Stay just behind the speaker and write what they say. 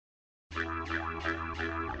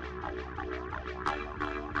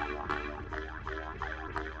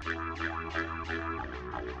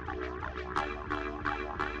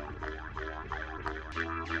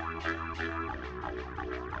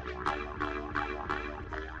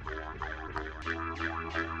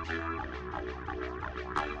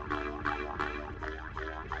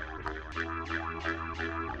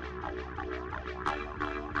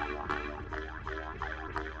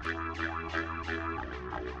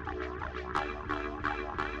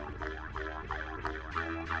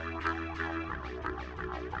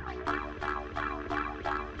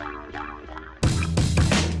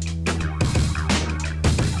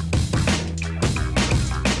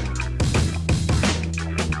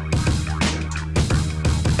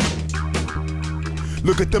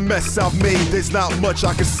Look at the mess I've made, there's not much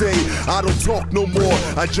I can say. I don't talk no more,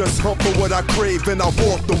 I just hunt for what I crave. And I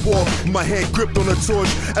walk the walk, my hand gripped on a torch.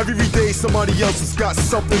 Every day somebody else has got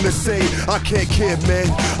something to say. I can't care,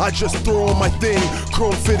 man, I just throw on my thing.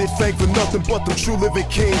 Chrome fitted fang for nothing but them true living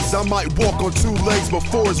kings. I might walk on two legs, but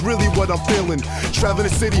four is really what I'm feeling. Traveling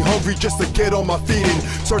the city hungry just to get on my feet and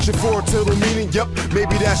searching for a total meaning, yep,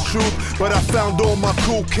 maybe that's truth. But I found all my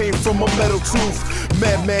cool came from a metal tooth.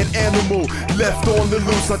 Madman animal, left on the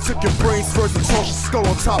loose. I took your brains first and tossed your skull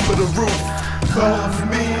on top of the roof. Love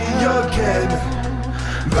me again,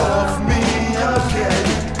 love me again,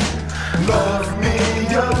 love me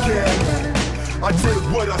again. I did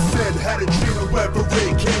what I said, had a dream of whatever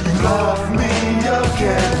it. Can you love me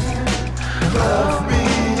again, love me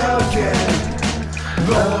again,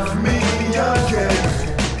 love me again.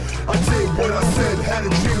 I did what I said, had a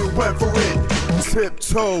dream of whatever it.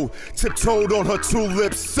 Tiptoed on her two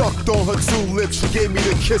lips, sucked on her two lips. She gave me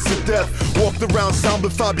the kiss of death. Walked around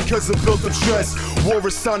zombified because of built-up stress. Wore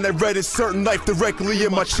a sign that read a certain knife directly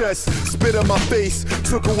in my chest. Spit in my face,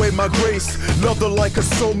 took away my grace. Loved her like a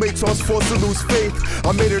soulmate, so I was forced to lose faith.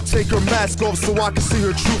 I made her take her mask off so I could see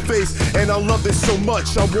her true face. And I loved it so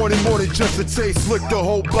much, I wanted more than just a taste. Licked the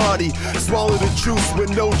whole body, swallowed the juice with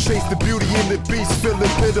no chase. The beauty in the beast, feeling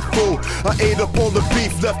pitiful. I ate up all the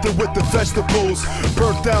beef, left it with the vegetables.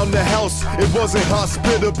 Burnt down the house, it wasn't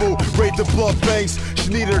hospitable. Raid the blood banks, she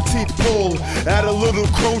needed her teeth pulled. Add a little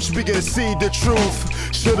chrome, she began to see the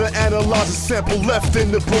truth. Should've analyzed a sample left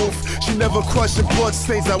in the booth. She never questioned blood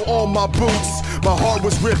stains out on my boots. My heart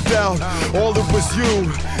was ripped out, all it was you.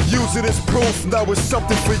 Use it as proof, that was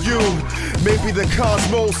something for you. Maybe the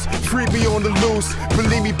cosmos freed me on the loose.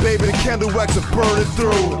 Believe me baby, the candle wax will burn it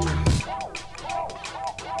through.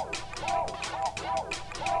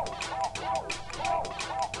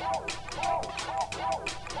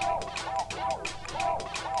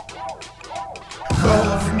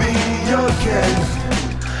 Love me again,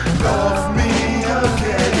 love me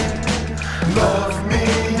again, love me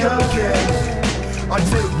again. I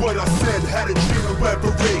did what I said, had a dream of whatever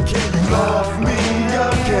it. Can you love me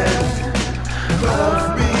again,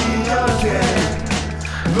 love me again,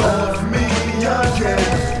 love me again.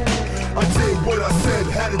 I did what I said,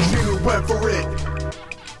 had a dream of whatever it.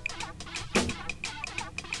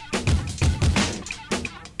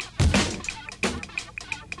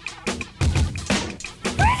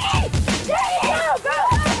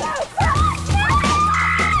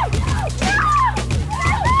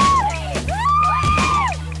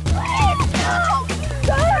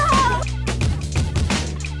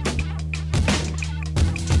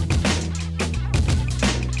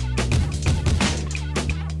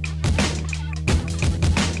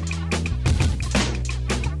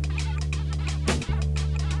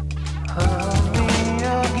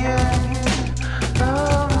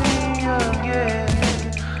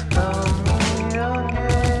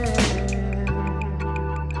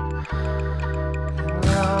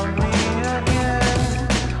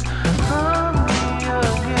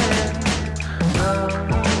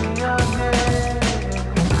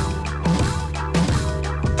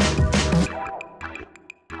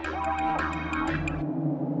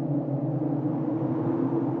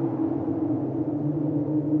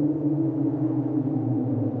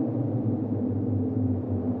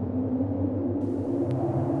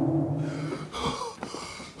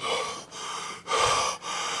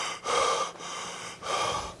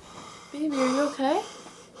 Baby, are you okay?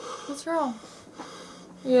 What's wrong?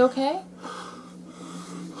 Are you okay?